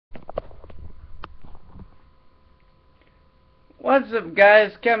What's up,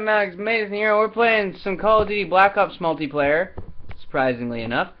 guys? Captain Alex Mason here. We're playing some Call of Duty Black Ops multiplayer, surprisingly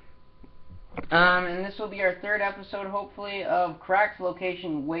enough. And this will be our third episode, hopefully, of Crack's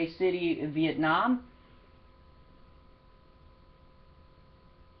location, Way City, Vietnam.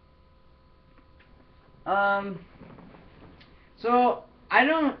 So I've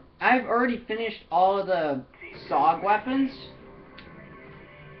already finished all of the SOG weapons.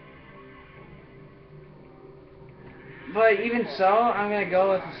 But even so, I'm gonna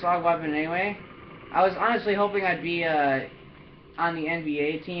go with the SOG weapon anyway. I was honestly hoping I'd be on the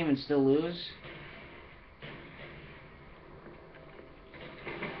NBA team and still lose.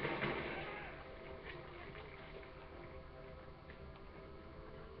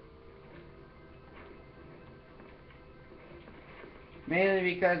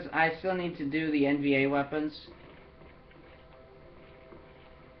 Mainly because I still need to do the NBA weapons.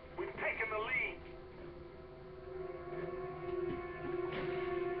 We've taken the lead.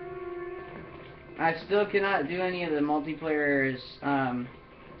 I still cannot do any of the multiplayer's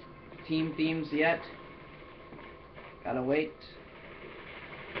team themes yet. Gotta wait.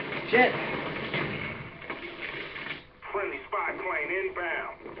 Shit! Friendly spy plane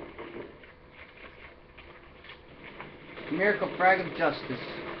inbound. Miracle frag of justice.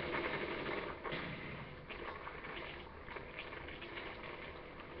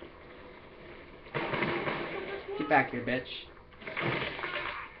 Get back here, bitch.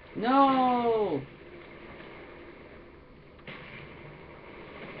 No!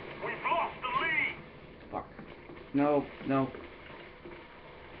 We've lost the lead. Fuck. No, no.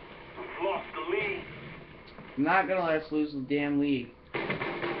 We've lost the lead. I'm not gonna let us lose the damn league. Taking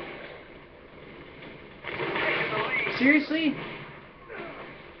the lead. Seriously?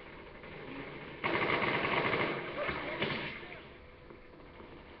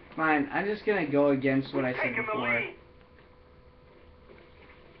 Fine, I'm just gonna go against what I said Taking the before. lead.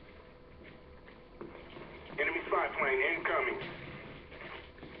 Enemy spy plane incoming.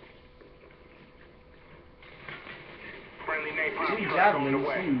 Friendly napalm Good truck job, on the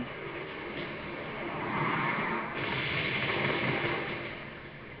way. Mason.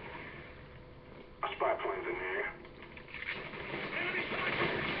 Our spy plane's in there.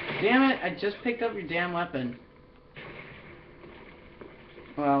 Damn it, I just picked up your damn weapon.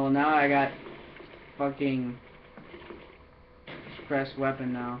 Well, now I got fucking suppressed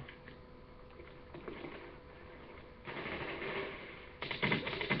weapon now.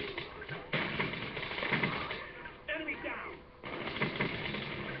 Enemy down.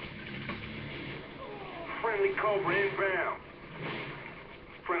 Friendly Cobra inbound.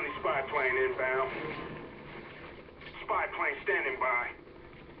 Friendly spy plane inbound. Spy plane standing by.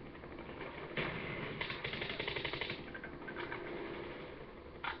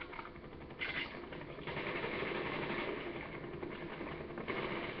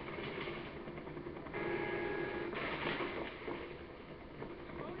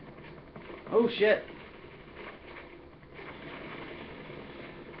 Oh shit.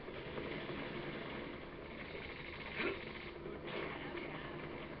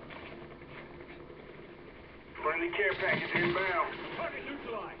 Friendly care package inbound. Target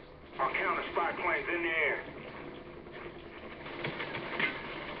neutralized. Our counter spy plane's in the air.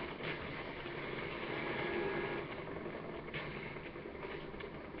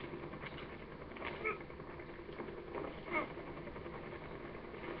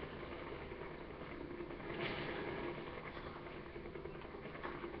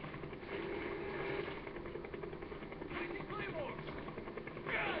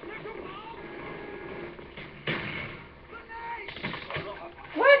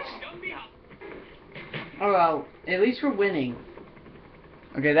 What? Oh well, at least we're winning.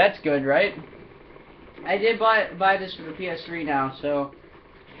 Okay, that's good, right? I did buy this for the PS3 now, so...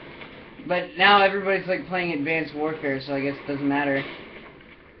 But now everybody's like playing Advanced Warfare, so I guess it doesn't matter.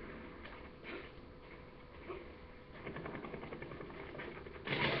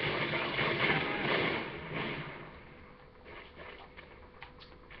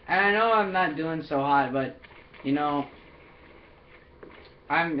 And I know I'm not doing so hot, but, you know...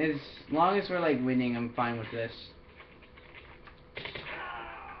 as long as we're like winning, I'm fine with this.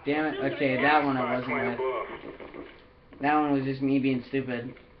 Damn it, okay, that one I wasn't with. That one was just me being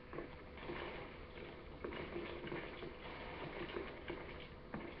stupid.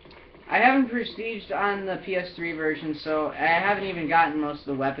 I haven't prestiged on the PS3 version, so I haven't even gotten most of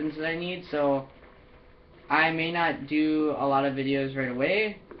the weapons that I need, so I may not do a lot of videos right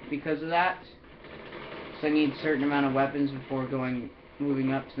away because of that. So I need a certain amount of weapons before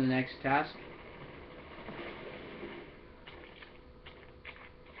moving up to the next task.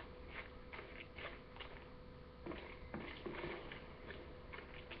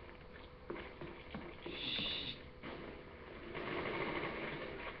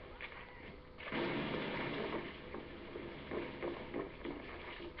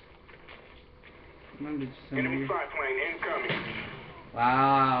 Remember Enemy spy plane incoming.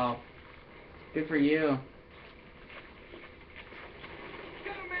 Wow. Good for you.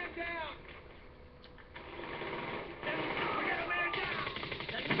 Get a man down! Get a man down!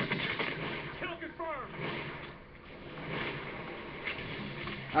 Kill confirmed!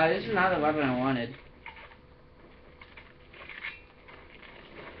 This is not the weapon I wanted.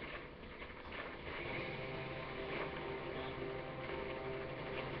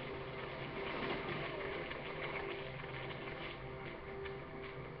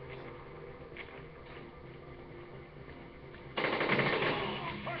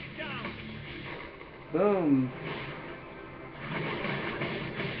 Boom.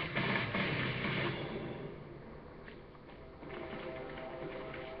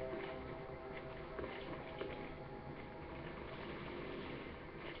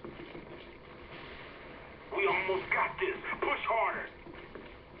 We almost got this. Push harder.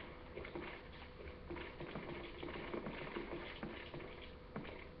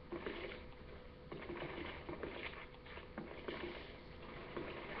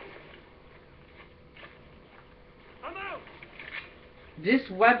 I'm out. This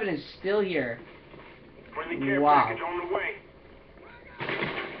weapon is still here. Friendly care Wow. package on the way.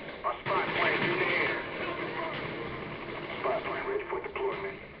 Our spy plane's in the air. Spy plane ready for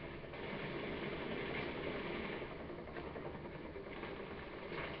deployment.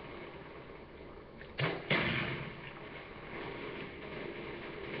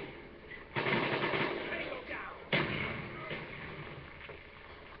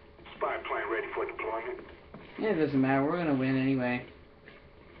 Spy plane ready for deployment. Yeah, it doesn't matter. We're gonna win anyway.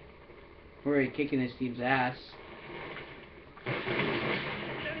 We're already kicking this team's ass.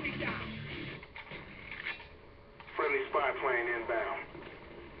 Enemy down. Friendly spy plane inbound.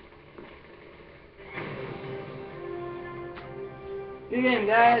 Good game,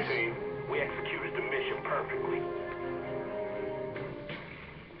 guys. Team, we executed the mission perfectly.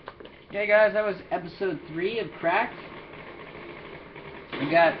 Okay, guys, that was episode 3 of Cracked.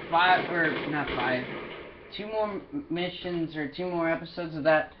 We got 2 more missions or 2 more episodes of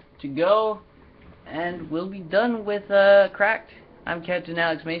that to go, and we'll be done with Cracked. I'm Captain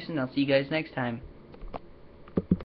Alex Mason. I'll see you guys next time.